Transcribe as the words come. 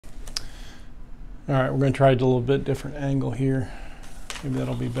All right, we're going to try it a little bit different angle here. Maybe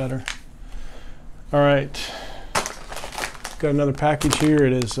that'll be better. All right, got another package here.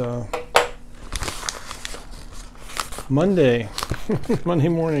 It is Monday, Monday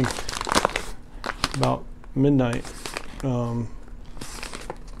morning, about midnight, July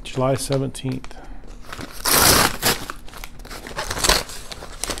 17th.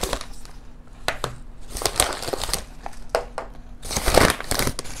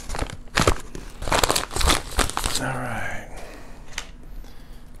 All right,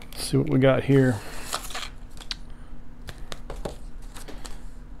 let's see what we got here.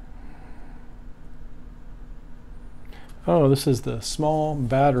 Oh, this is the small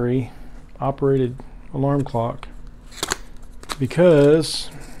battery operated alarm clock, because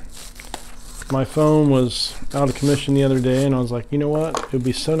my phone was out of commission the other day and I was like, you know what, it would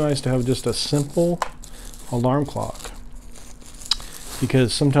be so nice to have just a simple alarm clock,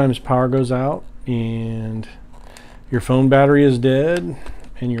 because sometimes power goes out and your phone battery is dead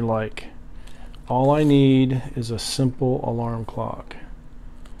and you're like, all I need is a simple alarm clock.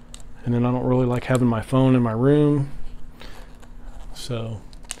 And then I don't really like having my phone in my room. So,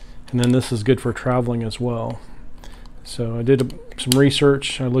 and then this is good for traveling as well. So I did some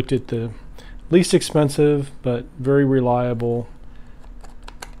research. I looked at the least expensive but very reliable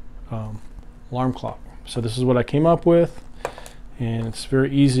alarm clock. So this is what I came up with, and it's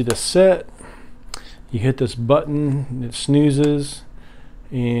very easy to set. You hit this button, it snoozes,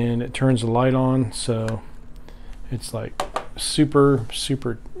 and it turns the light on. So it's like super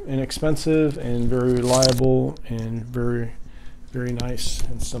inexpensive and very reliable and very nice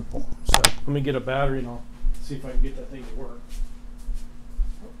and simple. So let me get a battery and I'll see if I can get that thing to work.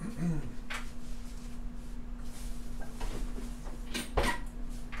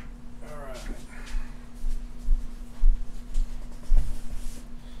 All right.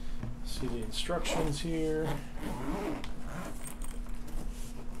 See the instructions here.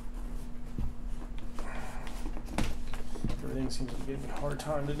 Everything seems to be giving me a hard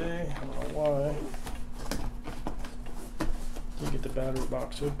time today. I don't know why. Let me get the battery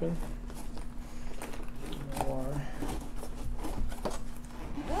box open. I don't know why.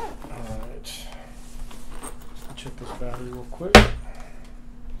 Alright. Check this battery real quick.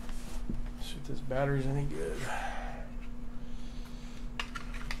 See if this battery's any good.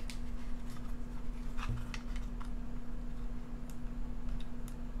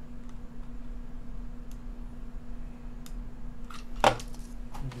 Get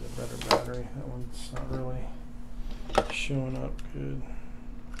a better battery. That one's not really showing up good.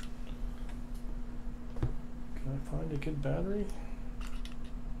 Can I find a good battery?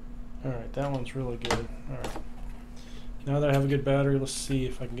 Alright, that one's really good. Alright. Now that I have a good battery, let's see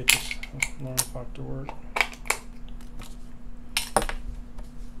if I can get this alarm clock to work.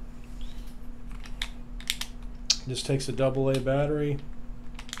 This takes a AA battery,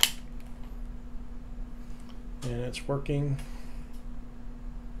 and it's working.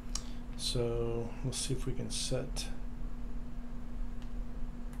 So let's see if we can set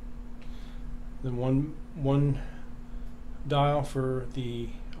the one dial for the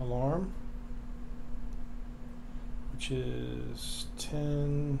alarm, which is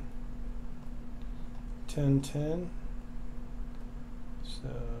 10 10 10. So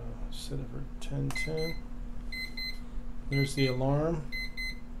set it for 10 10. There's the alarm.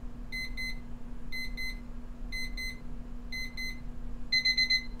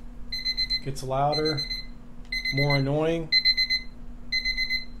 Gets louder, more annoying.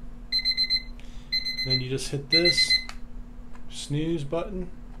 Then you just hit this snooze button,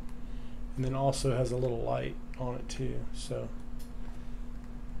 and then also has a little light on it too. So,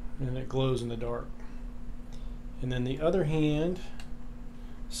 and it glows in the dark. And then the other hand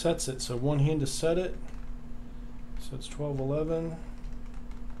sets it. So one hand to set it. So it's 12:11.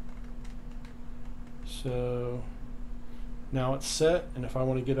 So now it's set, and if I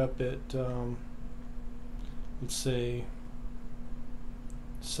want to get up at let's say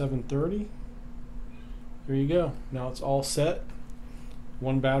 7:30, there you go. Now it's all set.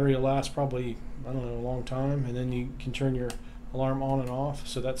 One battery will last probably, I don't know, a long time, and then you can turn your alarm on and off.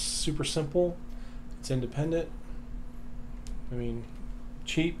 So that's super simple. It's independent. I mean,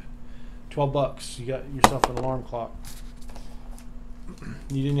 cheap. 12 bucks. You got yourself an alarm clock.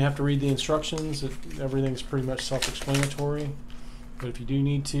 You didn't have to read the instructions. Everything's pretty much self-explanatory. But if you do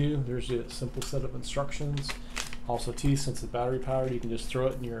need to, there's a simple set of instructions. Also, too, since it's battery powered, you can just throw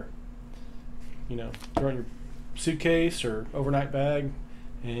it in your, throw it in your suitcase or overnight bag,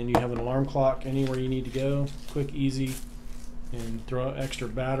 and you have an alarm clock anywhere you need to go. Quick, easy, and throw an extra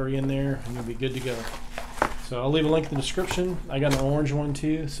battery in there, and you'll be good to go. So I'll leave a link in the description. I got an orange one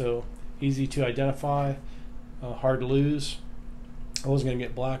too, so easy to identify, hard to lose. I was going to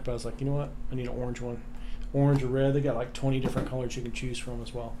get black, but I was like, you know what? I need an orange one. Orange or red. They got like 20 different colors you can choose from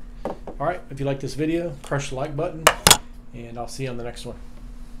as well. All right, if you like this video, crush the like button, and I'll see you on the next one.